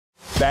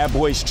Bad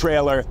Boys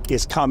trailer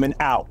is coming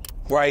out.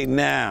 Right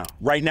now.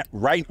 Right now.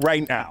 Right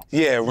now.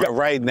 Yeah,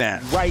 right now.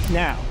 Right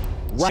now.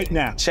 Right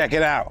now. Check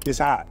it out. It's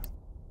hot.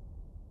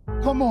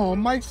 Come on,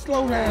 Mike,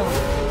 slow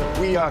down.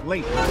 We are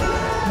late.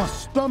 My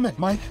stomach,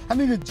 Mike. I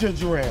need a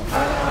ginger ale.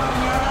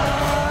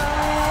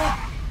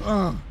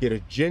 Get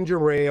a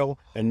ginger ale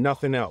and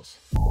nothing else.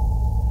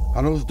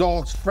 Are those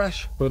dogs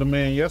fresh? Put them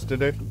in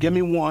yesterday. Give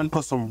me one,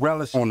 put some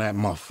relish on that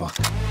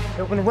motherfucker.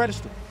 Open the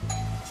register.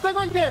 Stay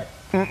right there.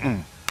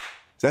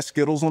 Is that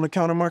Skittles on the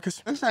counter,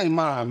 Marcus? This ain't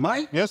mine,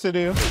 Mike. Yes, it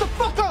is. Get the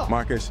fuck up!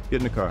 Marcus,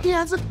 get in the car. He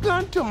has a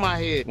gun to my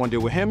head. Want to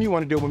deal with him, you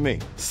want to deal with me?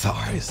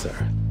 Sorry, sir,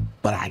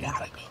 but I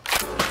gotta go.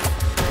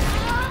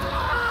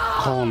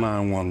 Call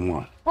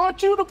 911.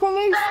 Aren't you the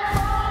police?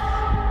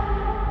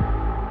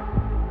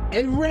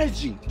 Hey,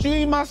 Reggie, you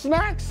eat my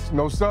snacks?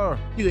 No, sir.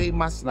 You ate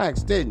my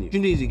snacks, didn't you? You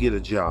need to get a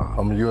job.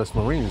 I'm a U.S.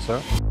 Marine,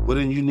 sir. Well,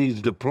 then you need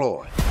to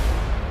deploy.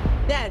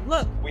 Dad,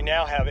 look. We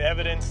now have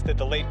evidence that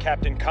the late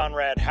Captain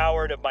Conrad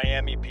Howard of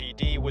Miami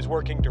PD was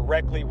working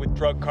directly with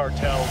drug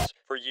cartels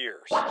for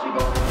years.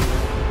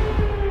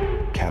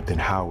 Captain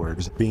Howard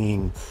is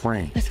being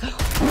framed. Let's go.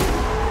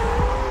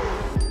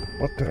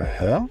 What the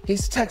hell?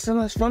 He's texting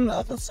us from the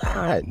other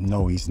side.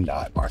 No, he's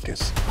not,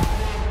 Marcus.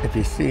 If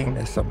he's seeing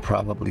this, I'm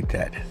probably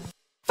dead.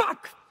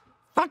 Fuck!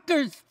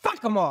 Fuckers!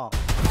 Fuck them all!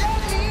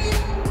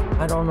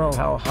 I don't know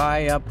how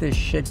high up this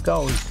shit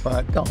goes,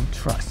 but don't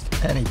trust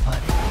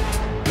anybody.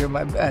 You're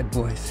my bad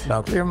boys.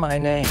 Now clear my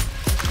name.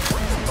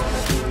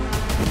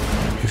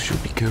 You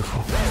should be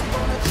careful.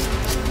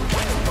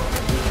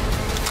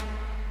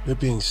 You're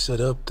being set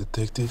up,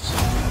 detectives.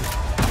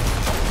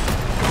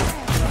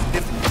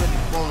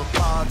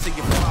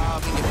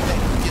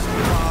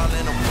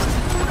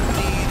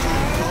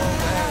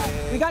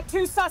 We got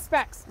two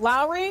suspects,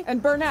 Lowrey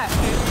and Burnett.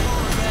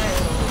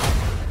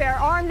 They're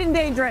armed and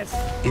dangerous.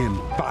 In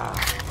 5,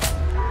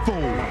 4,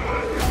 3.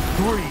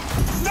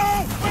 No!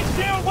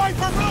 Windshield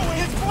wiper fluid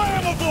is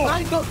flammable! I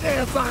ain't no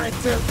damn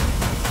scientist.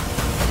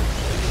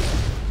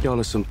 Y'all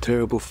are some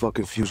terrible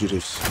fucking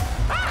fugitives.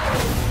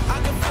 I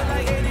can feel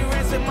like 80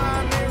 rats in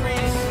my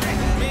memories.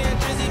 Me and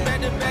Drizzy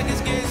back to back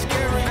is getting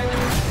scary.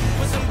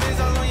 Put some bins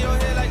all on your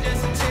head like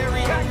that's a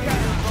cherry.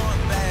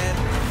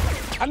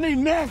 I need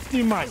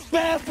nasty Mike.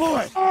 Bad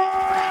boy.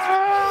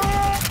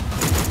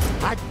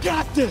 I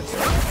got this.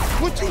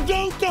 What you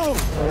don't do?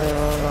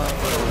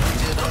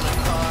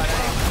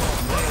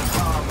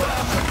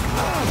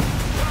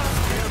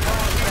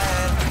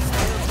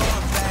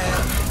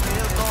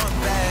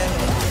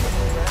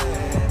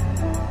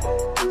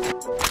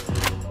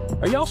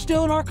 Are y'all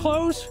still in our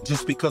clothes?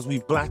 Just because we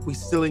black, we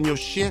still in your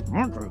shit?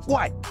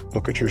 What?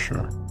 Look at your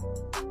shirt.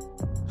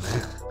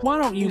 Why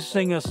don't you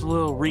sing us a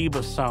little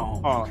Reba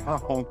song?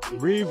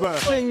 Reba.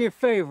 Sing your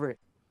favorite.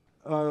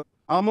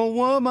 I'm a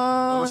woman.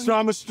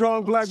 I'm a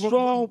strong black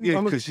woman.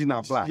 Yeah, because she's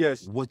not black.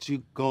 Yes. What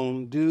you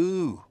gonna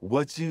do?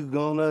 What you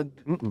gonna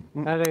do?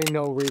 That ain't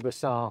no Reba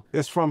song.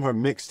 It's from her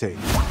mixtape.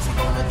 What you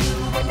gonna do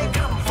when they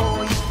come